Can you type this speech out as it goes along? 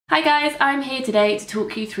Hi guys, I'm here today to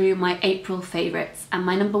talk you through my April favourites, and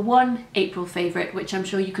my number one April favourite, which I'm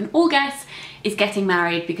sure you can all guess, is getting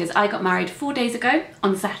married, because I got married 4 days ago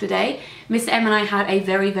on Saturday. Mr. M and I had a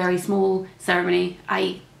very small ceremony,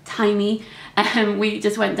 i.e. tiny. We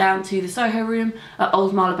just went down to the Soho Room at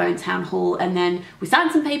Old Marylebone Town Hall, and then we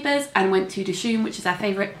signed some papers and went to Dishoom, which is our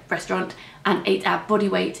favourite restaurant, and ate our body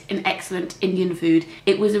weight in excellent Indian food.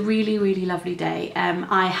 It was a really lovely day.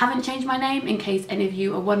 I haven't changed my name, in case any of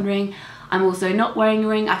you are wondering. I'm also not wearing a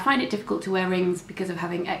ring. I find it difficult to wear rings because of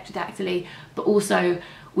having ectrodactyly, but also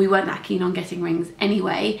we weren't that keen on getting rings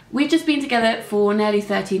anyway. We've just been together for nearly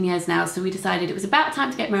 13 years now, so we decided it was about time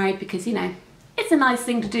to get married because, you know, it's a nice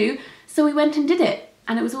thing to do. So we went and did it,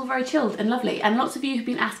 and it was all very chilled and lovely. And lots of you have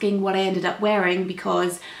been asking what I ended up wearing,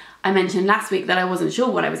 because I mentioned last week that I wasn't sure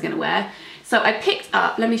what I was going to wear. So I picked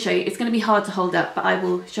up, let me show you, it's going to be hard to hold up, but I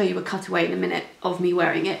will show you a cutaway in a minute of me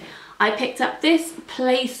wearing it. I picked up this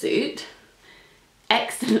play suit,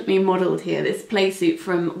 excellently modelled here, this play suit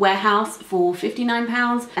from Warehouse for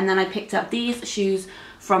 £59, and then I picked up these shoes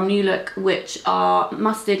from New Look, which are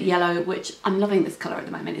mustard yellow, which I'm loving this colour at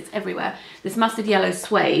the moment, it's everywhere. This mustard yellow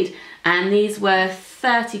suede, and these were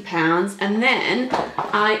 £30. And then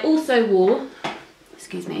I also wore,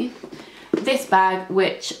 excuse me, this bag,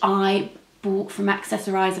 which I bought from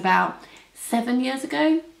Accessorize about 7 years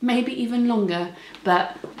ago, maybe even longer,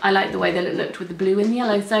 but I like the way that it looked with the blue and the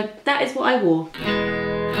yellow, so that is what I wore.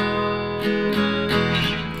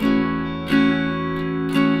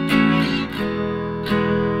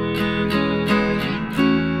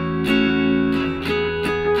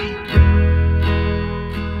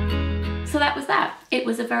 It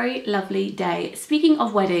was a very lovely day. Speaking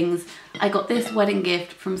of weddings, I got this wedding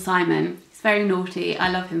gift from Simon. He's very naughty, I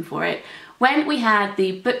love him for it. When we had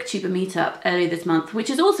the Booktuber meetup earlier this month, which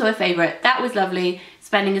is also a favourite, that was lovely,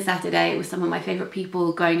 spending a Saturday with some of my favourite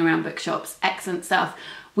people, going around bookshops, excellent stuff.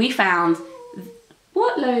 We found...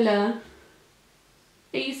 What, Lola?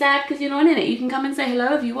 Are you sad because you're not in it? You can come and say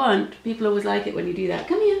hello if you want. People always like it when you do that.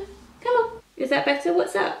 Come here, come on. Is that better?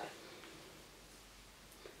 What's up?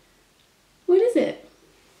 What is it?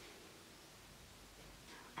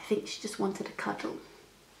 I think she just wanted a cuddle.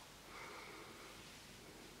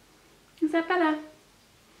 Is that better?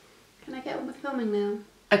 Can I get on with filming now?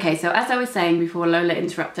 Okay, so as I was saying before Lola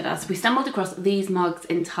interrupted us, we stumbled across these mugs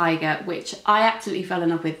in Tiger, which I absolutely fell in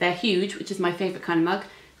love with. They're huge, which is my favourite kind of mug.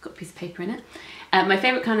 It's got a piece of paper in it. My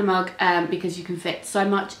favourite kind of mug because you can fit so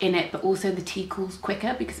much in it, but also the tea cools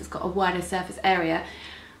quicker because it's got a wider surface area.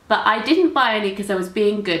 But I didn't buy any because I was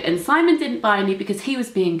being good, and Simon didn't buy any because he was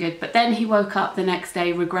being good, but then he woke up the next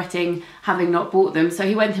day regretting having not bought them, so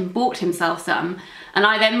he went and bought himself some, and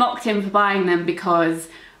I then mocked him for buying them because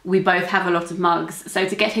we both have a lot of mugs. So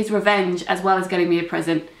to get his revenge, as well as getting me a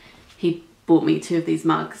present, he bought me 2 of these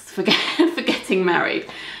mugs for getting married.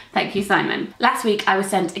 Thank you, Simon. Last week I was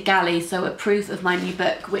sent a galley, so a proof of my new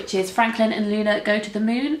book, which is Franklin and Luna Go to the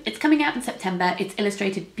Moon. It's coming out in September. It's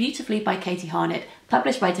illustrated beautifully by Katie Harnett,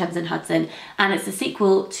 published by Thames and Hudson, and it's a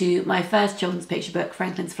sequel to my first children's picture book,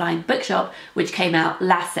 Franklin's Flying Bookshop, which came out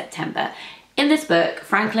last September. In this book,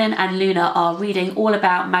 Franklin and Luna are reading all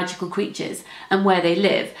about magical creatures and where they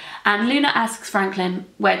live, and Luna asks Franklin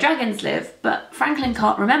where dragons live, but Franklin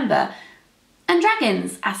can't remember. And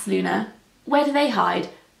dragons, asks Luna, where do they hide?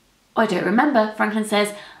 I don't remember, Franklin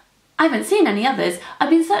says. I haven't seen any others. I've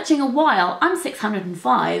been searching a while. I'm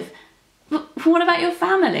 605. But what about your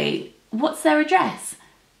family? What's their address?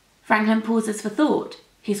 Franklin pauses for thought.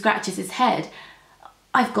 He scratches his head.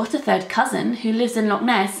 I've got a 3rd cousin who lives in Loch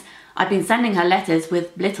Ness. I've been sending her letters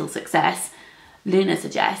with little success. Luna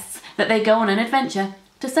suggests that they go on an adventure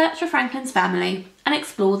to search for Franklin's family and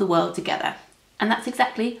explore the world together. And that's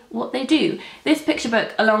exactly what they do. This picture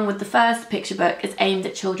book, along with the first picture book, is aimed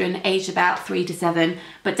at children aged about 3 to 7,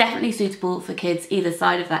 but definitely suitable for kids either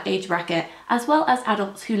side of that age bracket, as well as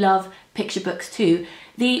adults who love picture books too.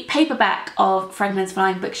 The paperback of Franklin's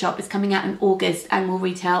Flying Bookshop is coming out in August and will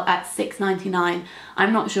retail at $6.99.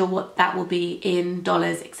 I'm not sure what that will be in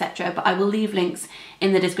dollars, etc., but I will leave links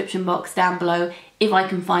in the description box down below if I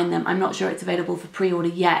can find them. I'm not sure it's available for pre-order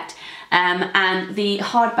yet. And the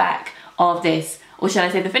hardback of this, or shall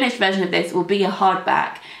I say the finished version of this, will be a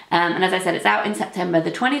hardback, and as I said, it's out in September,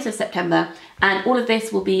 the 20th of September, and all of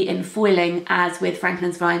this will be in foiling as with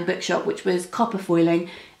Franklin's Flying Bookshop, which was copper foiling.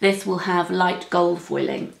 This will have light gold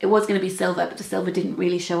foiling. It was going to be silver, but the silver didn't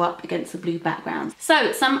really show up against the blue background.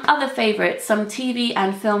 So some other favourites, some TV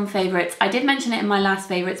and film favourites. I did mention it in my last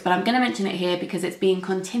favourites, but I'm going to mention it here because it's been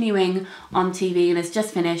continuing on TV and it's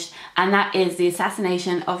just finished, and that is The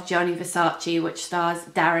Assassination of Gianni Versace, which stars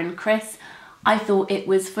Darren Criss. I thought it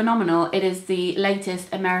was phenomenal. It is the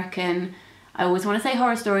latest American, I always want to say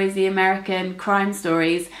horror stories, the American crime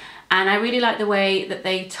stories. And I really like the way that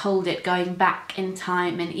they told it, going back in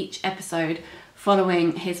time in each episode,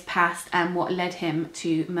 following his past and what led him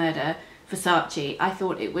to murder Versace. I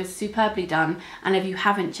thought it was superbly done, and if you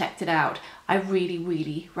haven't checked it out, I really,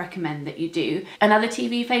 really recommend that you do. Another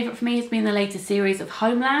TV favourite for me has been the latest series of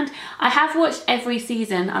Homeland. I have watched every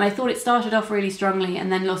season, and I thought it started off really strongly and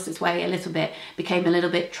then lost its way a little bit, became a little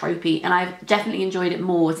bit tropey, and I've definitely enjoyed it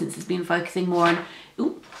more since it's been focusing more on,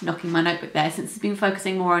 ooh, knocking my notebook there, since it's been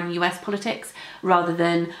focusing more on US politics rather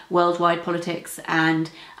than worldwide politics. And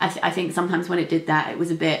I think sometimes when it did that, it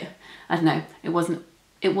was a bit, I don't know, it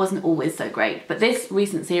wasn't always so great. But this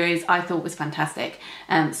recent series I thought was fantastic.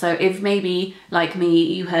 So if maybe, like me,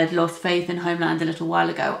 you had lost faith in Homeland a little while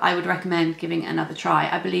ago, I would recommend giving it another try.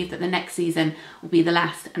 I believe that the next season will be the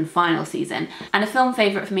last and final season. And a film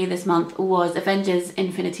favourite for me this month was Avengers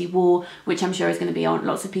Infinity War, which I'm sure is going to be on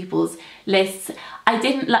lots of people's lists.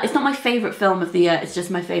 It's not my favourite film of the year, it's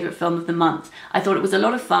just my favourite film of the month. I thought it was a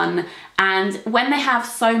lot of fun, and when they have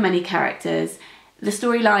so many characters, the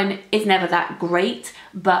storyline is never that great,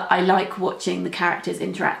 but I like watching the characters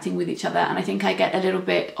interacting with each other, and I think I get a little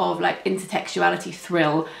bit of like intertextuality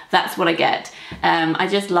thrill. That's what I get. I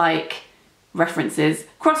just like references,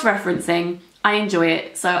 cross-referencing. I enjoy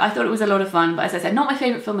it, so I thought it was a lot of fun, but as I said, not my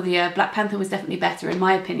favourite film of the year. Black Panther was definitely better in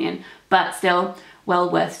my opinion, but still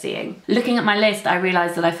well worth seeing. Looking at my list, I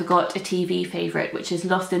realised that I forgot a TV favourite, which is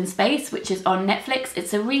Lost in Space, which is on Netflix.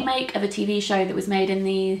 It's a remake of a TV show that was made in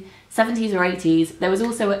the 70s or 80s. There was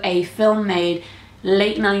also a film made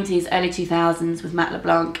late 90s, early 2000s with Matt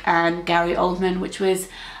LeBlanc and Gary Oldman, which was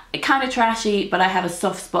kind of trashy, but I have a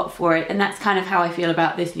soft spot for it, and that's kind of how I feel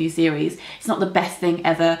about this new series. It's not the best thing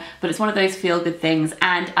ever, but it's one of those feel-good things.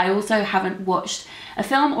 And I also haven't watched a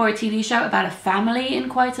film or a TV show about a family in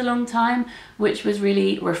quite a long time, which was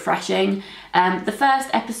really refreshing. The first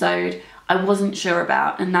episode I wasn't sure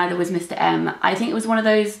about, and neither was Mr. M. I think it was one of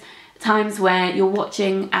those times where you're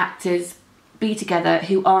watching actors be together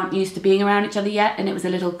who aren't used to being around each other yet, and it was a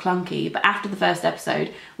little clunky, but after the first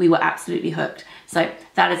episode we were absolutely hooked. So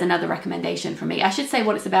that is another recommendation from me. I should say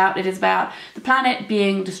what it's about. It is about the planet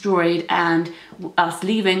being destroyed and us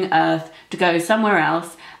leaving Earth to go somewhere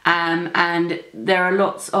else, and there are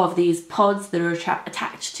lots of these pods that are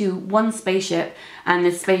attached to one spaceship, and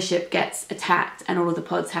this spaceship gets attacked and all of the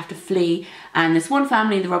pods have to flee, and this one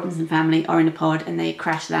family, the Robinson family, are in a pod and they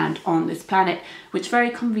crash land on this planet which very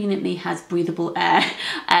conveniently has breathable air,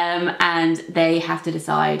 and they have to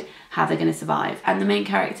decide how they're going to survive. And the main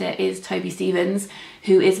character is Toby Stephens,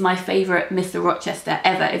 who is my favourite Mr. Rochester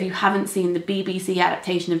ever. If you haven't seen the BBC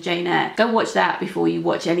adaptation of Jane Eyre, go watch that before you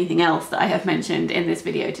watch anything else that I have mentioned in this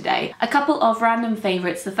video today. A couple of random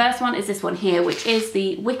favourites. The first one is this one here, which is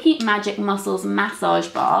the Wiki Magic Muscles Massage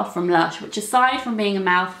Bar from Lush, which aside from being a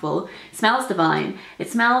mouthful, smells divine. It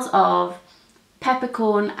smells of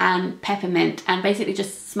peppercorn and peppermint, and basically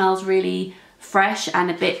just smells really fresh and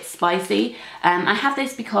a bit spicy. I have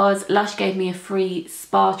this because Lush gave me a free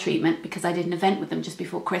spa treatment because I did an event with them just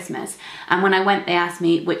before Christmas, and when I went they asked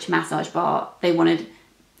me which massage bar I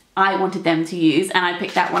wanted them to use, and I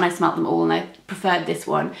picked that one. I smelt them all and I preferred this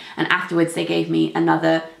one, and afterwards they gave me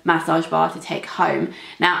another massage bar to take home.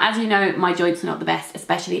 Now, as you know, my joints are not the best,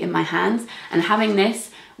 especially in my hands, and having this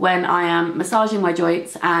when I am massaging my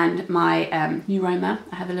joints and my neuroma,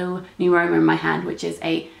 I have a little neuroma in my hand, which is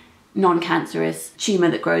a non-cancerous tumour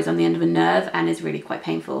that grows on the end of a nerve and is really quite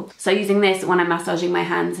painful. So using this when I'm massaging my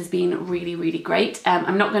hands has been really, really great.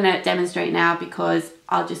 I'm not going to demonstrate now because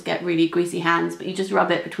I'll just get really greasy hands, but you just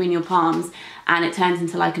rub it between your palms and it turns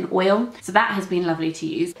into like an oil. So that has been lovely to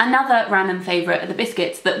use. Another random favourite are the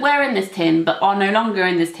biscuits that were in this tin but are no longer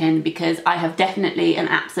in this tin because I have definitely and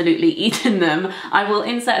absolutely eaten them. I will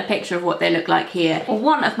insert a picture of what they look like here.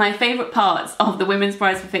 One of my favourite parts of the Women's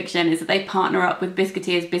Prize for Fiction is that they partner up with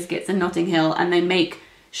Biscuiteers Biscuits and Notting Hill, and they make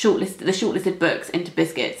the shortlisted books into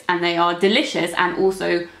biscuits, and they are delicious and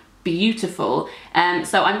also beautiful.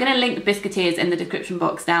 So I'm going to link the Biscuiteers in the description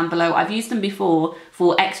box down below. I've used them before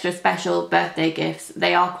for extra special birthday gifts.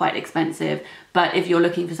 They are quite expensive, but if you're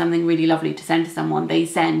looking for something really lovely to send to someone, they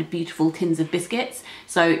send beautiful tins of biscuits.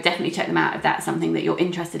 So definitely check them out if that's something that you're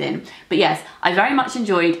interested in. But yes, I very much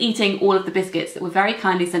enjoyed eating all of the biscuits that were very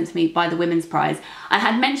kindly sent to me by the Women's Prize. I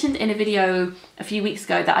had mentioned in a video a few weeks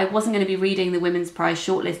ago that I wasn't going to be reading the Women's Prize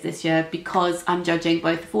shortlist this year because I'm judging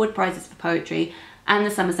both the Forward Prizes for Poetry and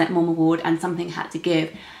the Somerset Maugham Award, and something had to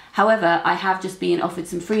give. However, I have just been offered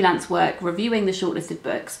some freelance work reviewing the shortlisted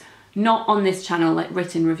books not on this channel like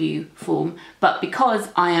written review form, but because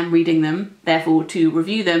I am reading them, therefore to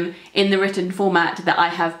review them in the written format that I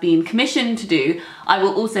have been commissioned to do, I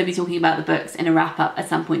will also be talking about the books in a wrap up at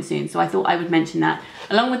some point soon. So I thought I would mention that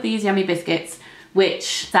along with these yummy biscuits,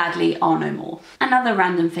 which sadly are no more. Another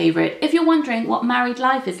random favourite, if you're wondering what married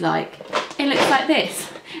life is like, it looks like this.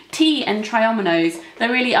 Tea and Triominoes.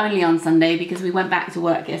 They're really only on Sunday because we went back to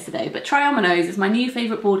work yesterday, but Triominoes is my new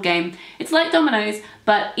favourite board game. It's like dominoes,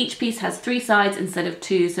 but each piece has 3 sides instead of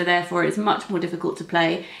 2, so therefore it's much more difficult to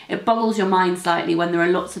play. It boggles your mind slightly when there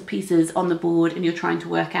are lots of pieces on the board and you're trying to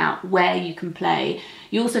work out where you can play.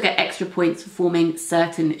 You also get extra points for forming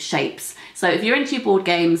certain shapes. So if you're into board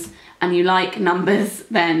games and you like numbers,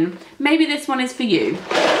 then maybe this one is for you.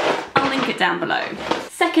 I'll link it down below.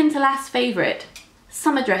 Second to last favourite,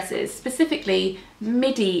 summer dresses, specifically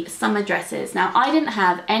midi summer dresses. Now, I didn't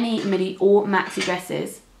have any midi or maxi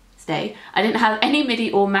dresses. I didn't have any midi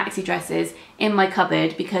or maxi dresses in my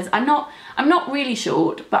cupboard because I'm not really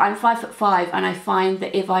short, but I'm 5'5", and I find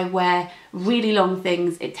that if I wear really long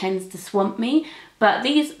things, it tends to swamp me. But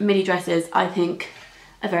these midi dresses, I think,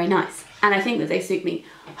 are very nice, and I think that they suit me,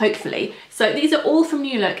 hopefully. So these are all from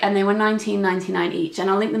New Look, and they were $19.99 each, and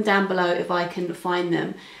I'll link them down below if I can find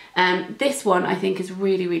them. This one I think is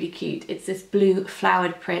really, really cute. It's this blue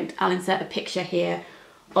flowered print. I'll insert a picture here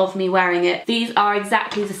of me wearing it. These are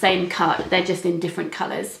exactly the same cut, they're just in different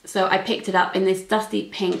colours. So I picked it up in this dusty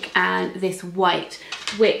pink and this white,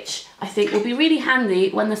 which I think will be really handy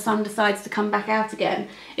when the sun decides to come back out again.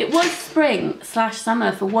 It was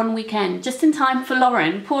spring/summer for one weekend, just in time for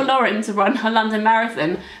Lauren, poor Lauren, to run her London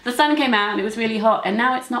Marathon. The sun came out and it was really hot, and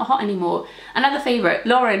now it's not hot anymore. Another favourite,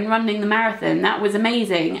 Lauren running the marathon, that was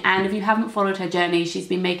amazing. And if you haven't followed her journey, she's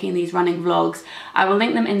been making these running vlogs. I will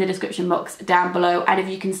link them in the description box down below, and if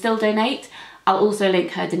you can still donate, I'll also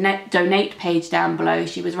link her donate page down below.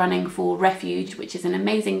 She was running for Refuge, which is an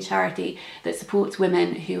amazing charity that supports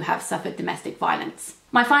women who have suffered domestic violence.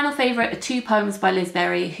 My final favourite are 2 poems by Liz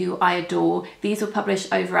Berry, who I adore. These were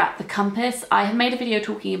published over at The Compass. I have made a video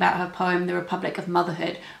talking about her poem, The Republic of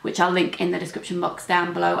Motherhood, which I'll link in the description box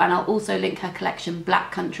down below, and I'll also link her collection,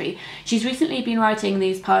 Black Country. She's recently been writing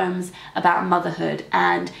these poems about motherhood,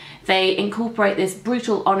 and they incorporate this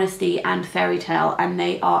brutal honesty and fairy tale, and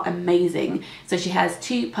they are amazing. So she has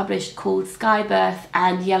 2 published called Skybirth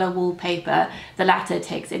and Yellow Wallpaper. The latter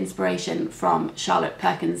takes inspiration from Charlotte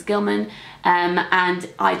Perkins Gilman, and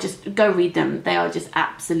I just go read them. They are just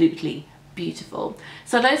absolutely beautiful.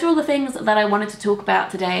 So those are all the things that I wanted to talk about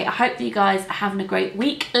today. I hope that you guys are having a great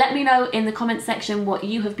week. Let me know in the comment section what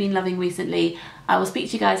you have been loving recently. I will speak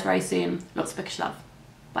to you guys very soon. Lots of bookish love.